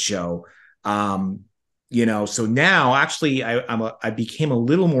shit show. So now actually I became a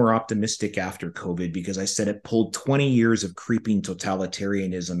little more optimistic after COVID, because I said it pulled 20 years of creeping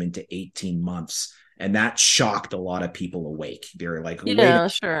totalitarianism into 18 months. And that shocked a lot of people awake. They're like, wait, yeah,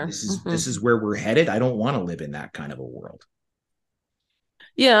 sure. this is where we're headed. I don't want to live in that kind of a world.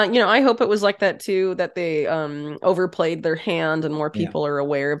 Yeah, I hope it was like that too, that they overplayed their hand and more Yeah. people are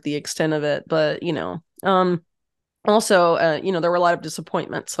aware of the extent of it. But also, there were a lot of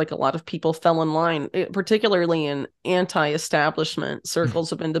disappointments. Like a lot of people fell in line, particularly in anti-establishment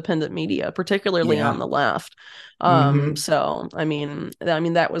circles of independent media, particularly on Yeah. the left. Mm-hmm. So I mean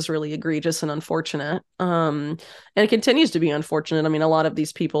that was really egregious and unfortunate. And it continues to be unfortunate. I mean, a lot of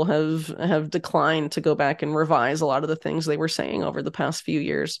these people have declined to go back and revise a lot of the things they were saying over the past few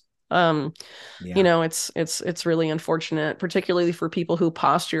years. Um, Yeah. it's really unfortunate, particularly for people who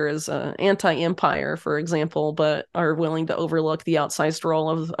posture as anti-empire, for example, but are willing to overlook the outsized role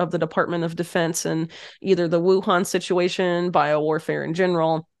of the Department of Defense in either the Wuhan situation, biowarfare in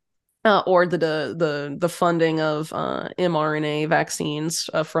general, or the funding of mRNA vaccines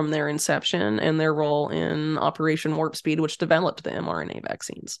from their inception, and their role in Operation Warp Speed, which developed the mRNA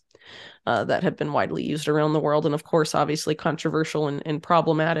vaccines that have been widely used around the world, and of course, obviously controversial and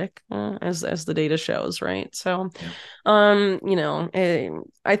problematic, as the data shows, right? So, Yeah.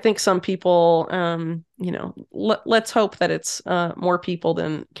 I think some people, let's hope that it's more people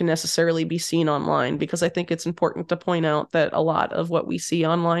than can necessarily be seen online, because I think it's important to point out that a lot of what we see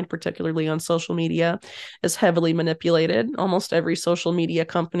online, particularly on social media, is heavily manipulated. Almost every social media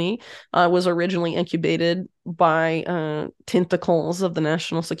company was originally incubated by tentacles of the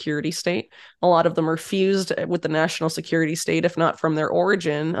national security state. A lot of them are fused with the national security state, if not from their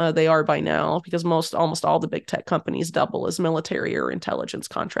origin. They are by now, because almost all the big tech companies double as military or intelligence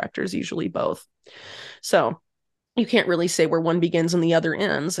contractors, usually both. So you can't really say where one begins and the other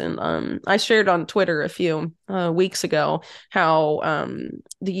ends. And I shared on Twitter a few weeks ago how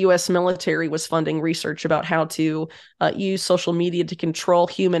the U.S. military was funding research about how to use social media to control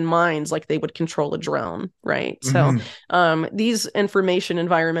human minds like they would control a drone, right? So Mm-hmm. these information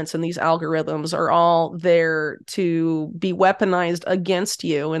environments and these algorithms are all there to be weaponized against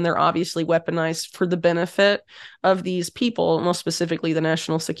you, and they're obviously weaponized for the benefit of these people, most specifically the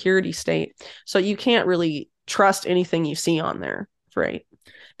national security state. So you can't really trust anything you see on there, right?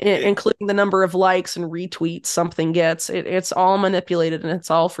 Including the number of likes and retweets something gets. It's all manipulated and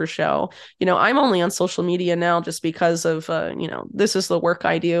it's all for show. I'm only on social media now just because of, this is the work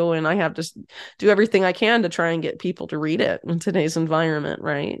I do, and I have to do everything I can to try and get people to read it in today's environment,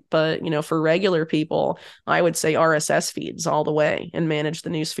 right? But, for regular people, I would say RSS feeds all the way, and manage the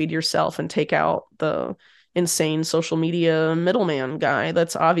news feed yourself, and take out the insane social media middleman guy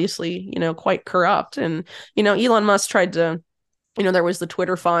that's obviously, quite corrupt. And, Elon Musk tried to, there was the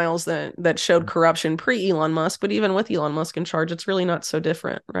Twitter files that showed corruption pre-Elon Musk, but even with Elon Musk in charge, it's really not so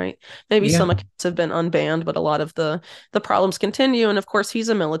different, right? Maybe some Yeah. accounts have been unbanned, but a lot of the problems continue. And of course, he's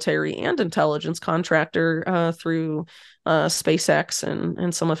a military and intelligence contractor through SpaceX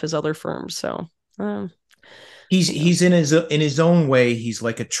and some of his other firms. So, um, He's you know, he's in his own way. He's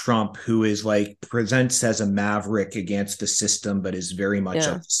like a Trump who is like presents as a maverick against the system, but is very much of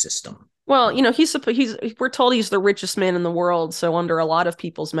yeah. the system. Well, we're told he's the richest man in the world. So under a lot of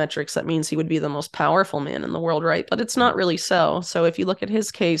people's metrics, that means he would be the most powerful man in the world, right? But it's not really so. So if you look at his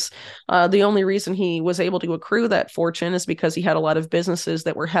case, the only reason he was able to accrue that fortune is because he had a lot of businesses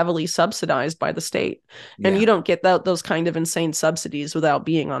that were heavily subsidized by the state. And Yeah. you don't get those kind of insane subsidies without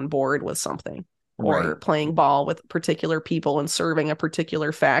being on board with something or Right. playing ball with particular people and serving a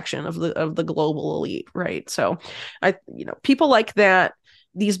particular faction of the global elite, right? So people like that,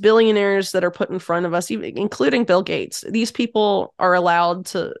 these billionaires that are put in front of us, including Bill Gates, these people are allowed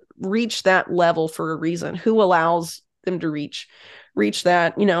to reach that level for a reason. Who allows them to reach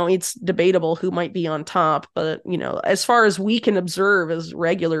that? It's debatable who might be on top, but as far as we can observe as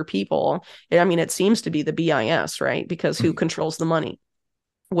regular people, I mean, it seems to be the BIS, right? Because who controls the money?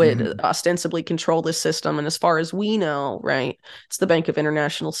 Would ostensibly control this system. And as far as we know, right, it's the Bank of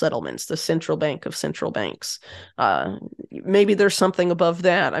International Settlements, the central bank of central banks. Maybe there's something above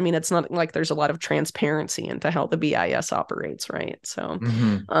that. I mean, it's not like there's a lot of transparency into how the BIS operates, right? So,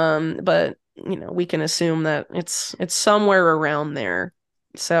 but we can assume that it's somewhere around there.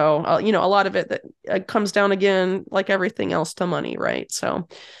 So, a lot of it that comes down again, like everything else, to money, right? So,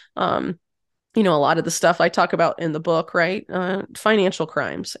 a lot of the stuff I talk about in the book, right? Financial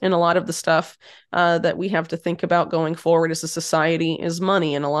crimes. And a lot of the stuff that we have to think about going forward as a society is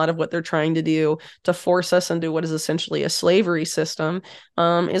money. And a lot of what they're trying to do to force us into what is essentially a slavery system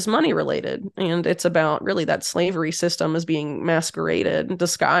is money related. And it's about really that slavery system is being masqueraded and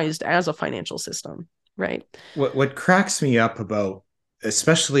disguised as a financial system, right? What cracks me up about,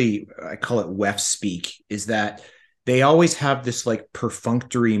 especially I call it WEF speak, is that they always have this like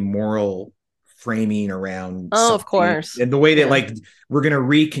perfunctory moral framing around Oh, of something, course. and the way that Yeah. like we're gonna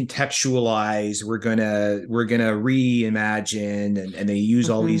recontextualize, we're gonna reimagine, and they use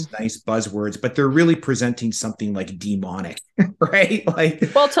all Mhm. these nice buzzwords, but they're really presenting something like demonic, right?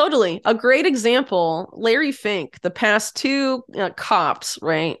 Like, Well, totally. A great example, Larry Fink, the past two COPs,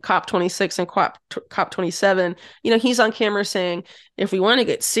 right? COP 26 and COP 27, he's on camera saying, if we want to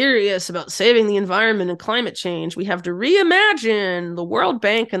get serious about saving the environment and climate change, we have to reimagine the World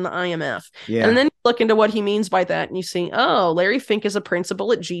Bank and the IMF. And yeah. then you look into what he means by that and you see, oh, Larry Fink is a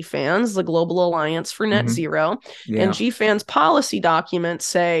principal at GFANZ, the Global Alliance for Net Zero. And Yeah. GFANZ policy documents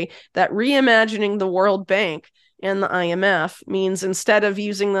say that reimagining the World Bank and the IMF means instead of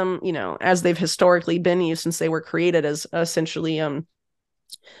using them, as they've historically been used since they were created as essentially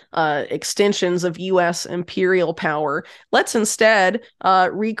extensions of U.S. imperial power, let's instead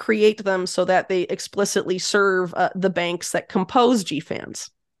recreate them so that they explicitly serve the banks that compose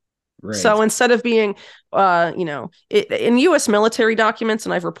GFANZ. Right. So instead of being, in U.S. military documents,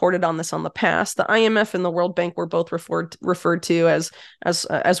 and I've reported on this on the past, the IMF and the World Bank were both referred to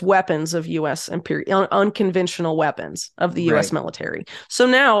as weapons of U.S. imperial, unconventional weapons of the U.S. Right. military. So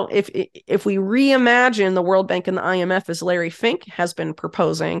now, if we reimagine the World Bank and the IMF as Larry Fink has been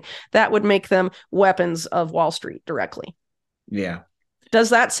proposing, that would make them weapons of Wall Street directly. Yeah.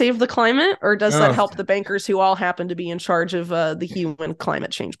 Does that save the climate, or does that Oh, help the bankers who all happen to be in charge of the UN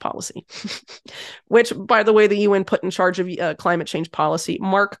climate change policy? Which, by the way, the UN put in charge of climate change policy,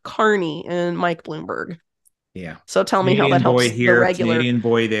 Mark Carney and Mike Bloomberg. yeah. So tell me how that Canadian boy helps the here, regular Canadian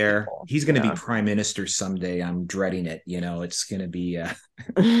boy there. people. He's going to be Yeah. prime minister someday. I'm dreading it. It's going to be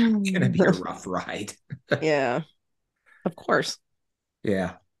going to be a rough ride. Yeah, of course.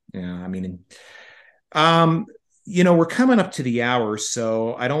 Yeah. Yeah. I mean, um, we're coming up to the hour,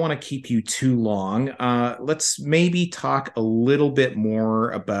 so I don't want to keep you too long. Let's maybe talk a little bit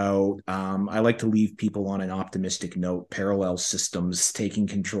more about, I like to leave people on an optimistic note, parallel systems, taking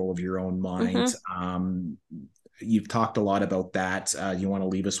control of your own mind. You've talked a lot about that. You want to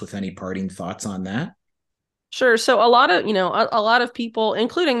leave us with any parting thoughts on that? Sure. So a lot of, a lot of people,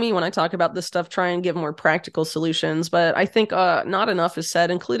 including me, when I talk about this stuff, try and give more practical solutions. But I think not enough is said,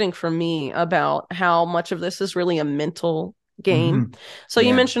 including from me, about how much of this is really a mental game. So you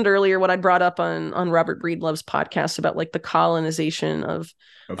Yeah. mentioned earlier what I brought up on Robert Breedlove's podcast about like the colonization of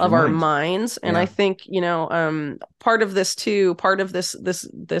Your our mind. minds. And I Yeah. think, part of this too, part of this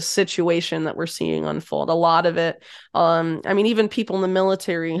situation that we're seeing unfold, a lot of it, I mean, even people in the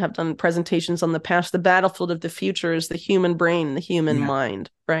military have done presentations on the past. The battlefield of the future is the human brain, the human Yeah.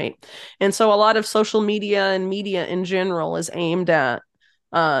 mind, right? And so a lot of social media and media in general is aimed at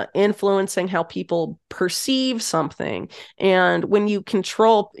influencing how people perceive something. And when you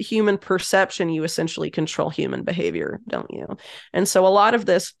control human perception, you essentially control human behavior, don't you? And so a lot of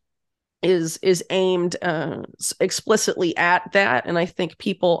this is aimed explicitly at that. And I think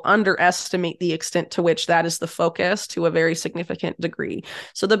people underestimate the extent to which that is the focus to a very significant degree.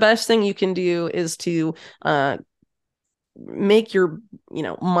 So the best thing you can do is to make your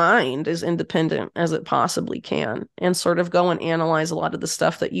mind as independent as it possibly can, and sort of go and analyze a lot of the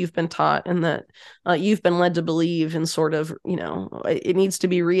stuff that you've been taught and that you've been led to believe, and sort of it needs to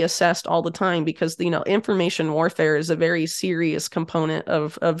be reassessed all the time, because information warfare is a very serious component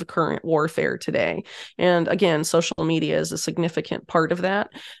of current warfare today. And again, social media is a significant part of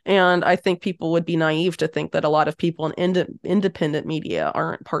that, and I think people would be naive to think that a lot of people in independent media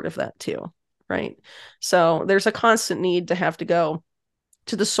aren't part of that too. Right. So there's a constant need to have to go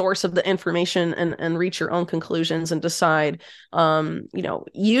to the source of the information and reach your own conclusions and decide,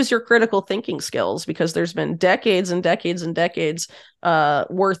 use your critical thinking skills, because there's been decades and decades and decades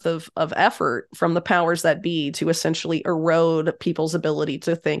worth of effort from the powers that be to essentially erode people's ability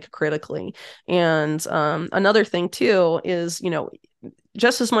to think critically. And another thing too is,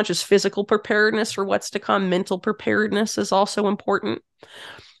 just as much as physical preparedness for what's to come, mental preparedness is also important.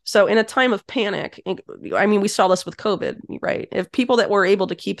 So in a time of panic, I mean, we saw this with COVID, right? If people that were able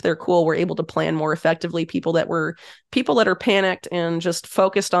to keep their cool were able to plan more effectively, people that are panicked and just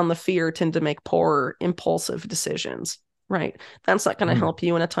focused on the fear tend to make poor, impulsive decisions, right? That's not going to help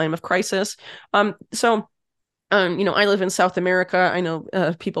you in a time of crisis. I live in South America. I know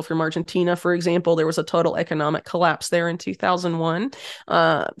people from Argentina, for example. There was a total economic collapse there in 2001.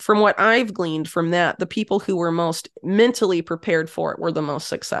 From what I've gleaned from that, the people who were most mentally prepared for it were the most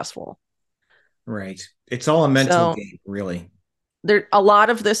successful. Right. It's all a mental game, really. A lot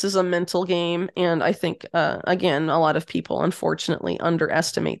of this is a mental game, and I think, again, a lot of people unfortunately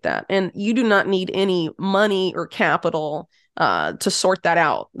underestimate that. And you do not need any money or capital to sort that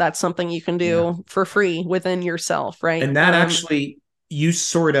out. That's something you can do for free within yourself, right? And that actually, you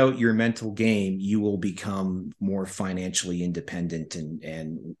sort out your mental game, you will become more financially independent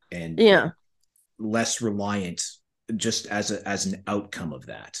and less reliant, just as an outcome of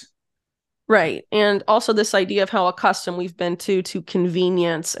that. Right. And also this idea of how accustomed we've been to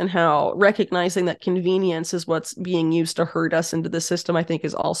convenience, and how recognizing that convenience is what's being used to hurt us into the system, I think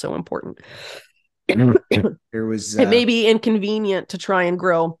is also important. There was it may be inconvenient to try and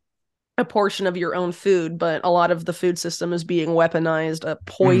grow a portion of your own food, but a lot of the food system is being weaponized,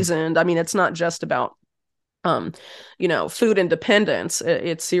 poisoned. I mean, it's not just about food independence.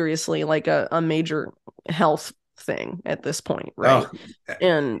 It's seriously like a major health thing at this point, right?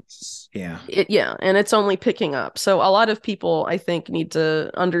 And and it's only picking up. So a lot of people, I think, need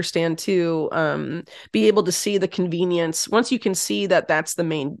to understand too, be able to see the convenience. Once you can see that that's the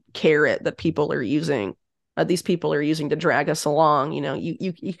main carrot that people are using, these people are using to drag us along,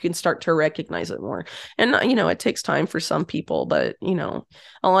 you can start to recognize it more. And it takes time for some people, but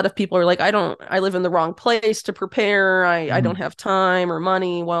a lot of people are like, I live in the wrong place to prepare. I don't have time or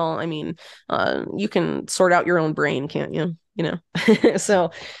money. Well, I mean, you can sort out your own brain, can't you?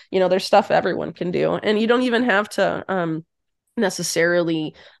 So there's stuff everyone can do, and you don't even have to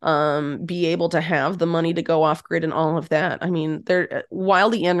necessarily be able to have the money to go off grid and all of that. I mean, while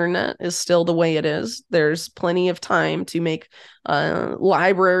the internet is still the way it is, there's plenty of time to make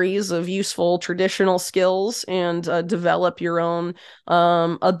libraries of useful traditional skills and develop your own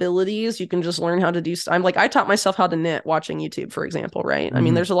abilities. You can just learn how to do I taught myself how to knit watching YouTube, for example, right? I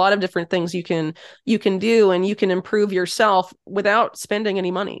mean, there's a lot of different things you can do, and you can improve yourself without spending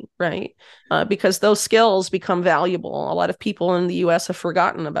any money, right? Because those skills become valuable. A lot of people in the US have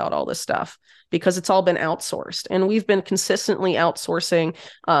forgotten about all this stuff because it's all been outsourced, and we've been consistently outsourcing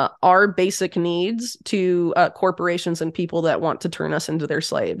our basic needs to corporations and people that want to turn us into their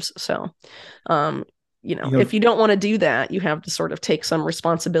slaves. So, if you don't want to do that, you have to sort of take some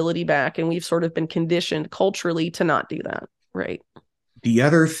responsibility back, and we've sort of been conditioned culturally to not do that, right? The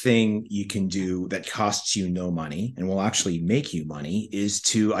other thing you can do that costs you no money and will actually make you money is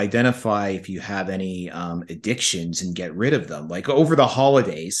to identify if you have any addictions and get rid of them. Like over the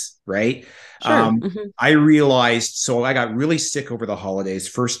holidays, right? Sure. I realized, so I got really sick over the holidays,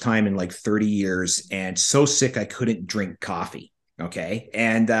 first time in like 30 years, and so sick I couldn't drink coffee. Okay.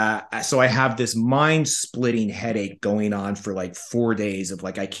 And so I have this mind-splitting headache going on for like 4 days of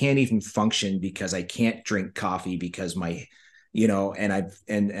like, I can't even function because I can't drink coffee because and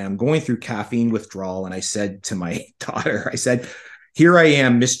I'm going through caffeine withdrawal. And I said to my daughter, I said, here I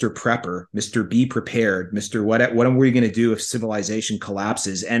am, Mr. Prepper, Mr. Be Prepared, Mr. What are we going to do if civilization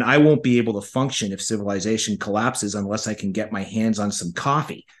collapses? And I won't be able to function if civilization collapses unless I can get my hands on some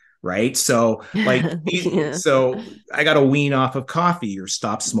coffee. Right. So so I got to wean off of coffee or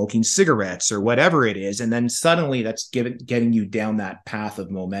stop smoking cigarettes or whatever it is. And then suddenly that's getting you down that path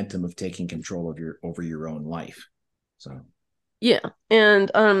of momentum of taking control of over your own life. So. Yeah. And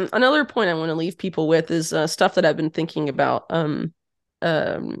another point I want to leave people with is stuff that I've been thinking about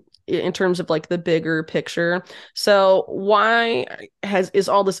in terms of like the bigger picture. So why is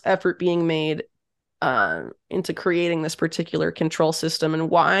all this effort being made into creating this particular control system, and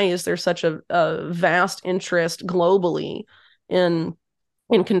why is there such a vast interest globally in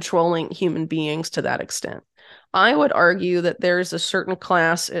controlling human beings to that extent? I would argue that there's a certain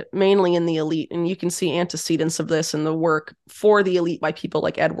class, mainly in the elite, and you can see antecedents of this in the work for the elite by people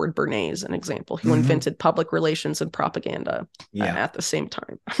like Edward Bernays, an example, who invented public relations and propaganda at the same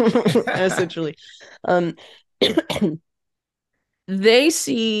time, essentially. They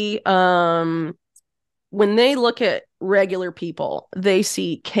see, when they look at regular people, they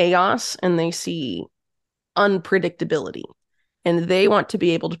see chaos and they see unpredictability, and they want to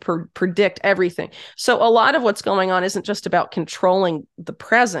be able to predict everything. So a lot of what's going on isn't just about controlling the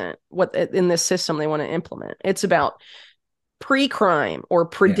present, what in this system they want to implement. It's about pre-crime or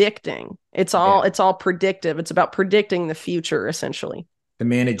predicting. It's all predictive. It's about predicting the future, essentially. The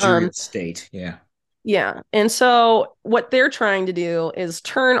managerial state. Yeah. Yeah. And so what they're trying to do is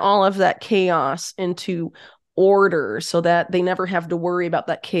turn all of that chaos into order so that they never have to worry about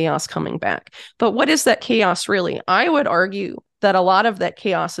that chaos coming back. But what is that chaos really? I would argue that a lot of that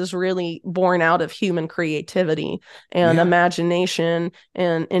chaos is really born out of human creativity and imagination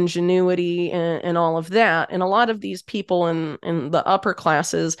and ingenuity and all of that. And a lot of these people in the upper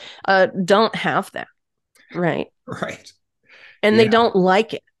classes don't have that. Right. Right. And they don't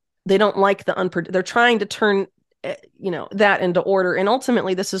like it. They don't like they're trying to turn that into order. And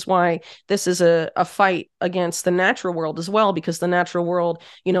ultimately, this is why this is a fight against the natural world as well, because the natural world,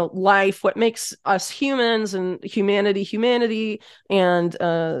 life, what makes us humans and humanity and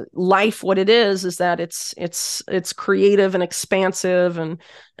life what it is that it's creative and expansive, and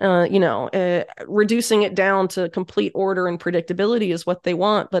reducing it down to complete order and predictability is what they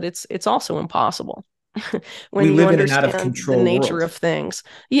want, but it's also impossible. When we you live in an out of understand control the nature world of things.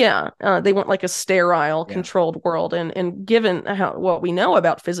 They want like a sterile, controlled world. And given what we know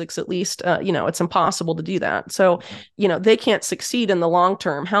about physics, at least, it's impossible to do that. So, they can't succeed in the long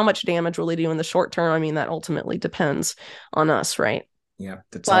term. How much damage will they do in the short term? I mean, that ultimately depends on us, right? Yeah,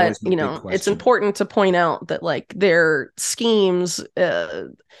 that's but always the big question. It's important to point out that like their schemes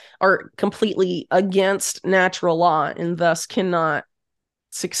are completely against natural law and thus cannot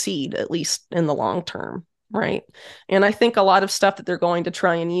succeed, at least in the long term, right? And I think a lot of stuff that they're going to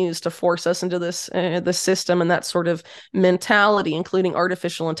try and use to force us into this system and that sort of mentality, including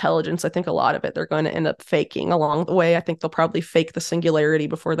artificial intelligence, I think a lot of it they're going to end up faking along the way. I think they'll probably fake the singularity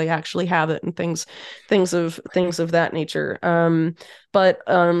before they actually have it, and things of that nature.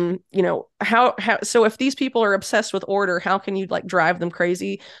 How so if these people are obsessed with order, how can you like drive them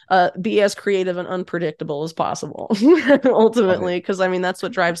crazy? Be as creative and unpredictable as possible ultimately, because I mean that's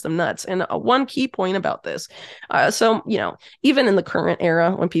what drives them nuts. And one key point about this, even in the current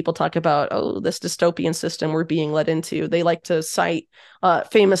era, when people talk about this dystopian system we're being led into, they like to cite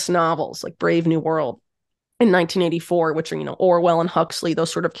famous novels like Brave New World in 1984, which are, Orwell and Huxley.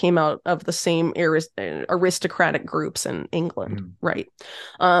 Those sort of came out of the same aristocratic groups in England, right?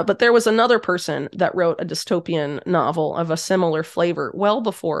 But there was another person that wrote a dystopian novel of a similar flavor well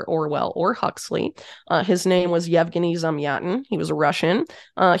before Orwell or Huxley. His name was Yevgeny Zamyatin. He was a Russian.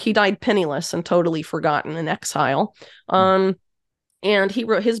 He died penniless and totally forgotten in exile. And he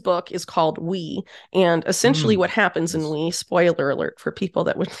wrote, his book is called We. And essentially what happens in We, spoiler alert for people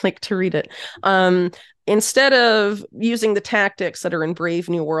that would like to read it, instead of using the tactics that are in Brave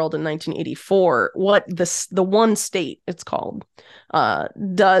New World in 1984, what the one state, it's called,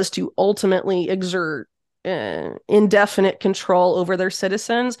 does to ultimately exert indefinite control over their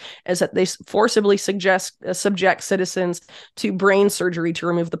citizens is that they forcibly subject citizens to brain surgery to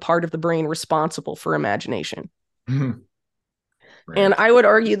remove the part of the brain responsible for imagination. Right. And I would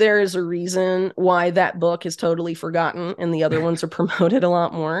argue there is a reason why that book is totally forgotten and the other ones are promoted a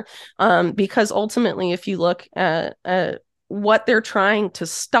lot more. Because ultimately, if you look at what they're trying to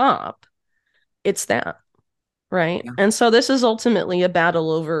stop, it's that, right? Yeah. And so this is ultimately a battle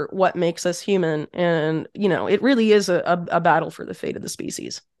over what makes us human. And, it really is a battle for the fate of the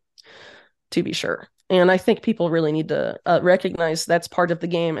species, to be sure. And I think people really need to recognize that's part of the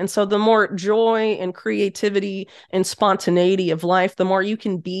game. And so the more joy and creativity and spontaneity of life, the more you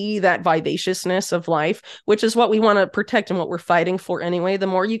can be that vivaciousness of life, which is what we want to protect and what we're fighting for anyway. The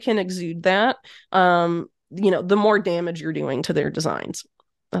more you can exude that, the more damage you're doing to their designs.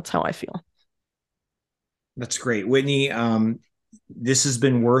 That's how I feel. That's great. Whitney, this has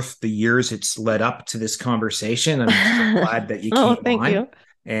been worth the years it's led up to this conversation. I'm so glad that you came on. Thank you.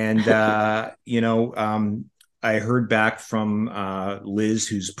 And, I heard back from Liz,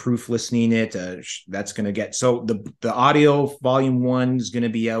 who's proof listening it. That's going to get, so the audio volume 1 is going to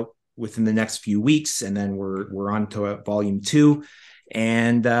be out within the next few weeks, and then we're on to volume 2.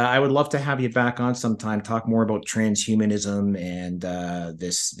 And I would love to have you back on sometime, talk more about transhumanism and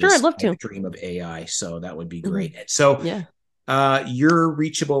this Sure, I'd love to. dream of AI. So that would be great. So Yeah. you're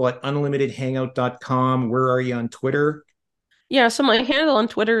reachable at unlimitedhangout.com. Where are you on Twitter? Yeah, so my handle on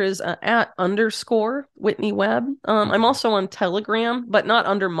Twitter is @_ Whitney Webb. I'm also on Telegram, but not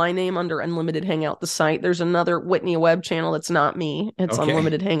under my name, under Unlimited Hangout, the site. There's another Whitney Webb channel that's not me. It's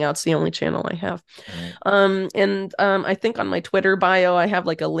Unlimited Hangout's the only channel I have. And I think on my Twitter bio, I have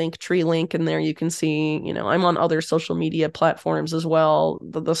like a Linktree link in there. You can see, I'm on other social media platforms as well,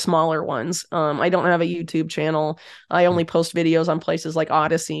 the smaller ones. I don't have a YouTube channel. I only post videos on places like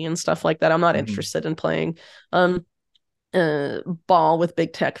Odyssey and stuff like that. I'm not interested in playing ball with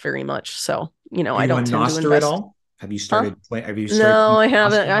big tech very much, so I don't tend to invest at all. Have you started No, I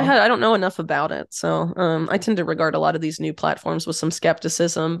haven't. I don't know enough about it, so I tend to regard a lot of these new platforms with some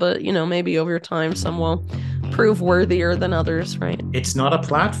skepticism, but maybe over time some will prove worthier than others, right? It's not a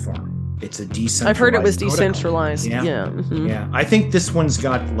platform, it's a decentralized I've heard it was protocol. Decentralized. Yeah. I think this one's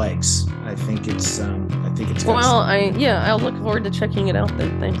got legs. I think it's well, I'll look forward to checking it out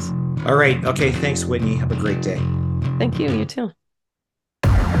then. Thanks. All right. Okay, thanks, Whitney. Have a great day. Thank you. You too.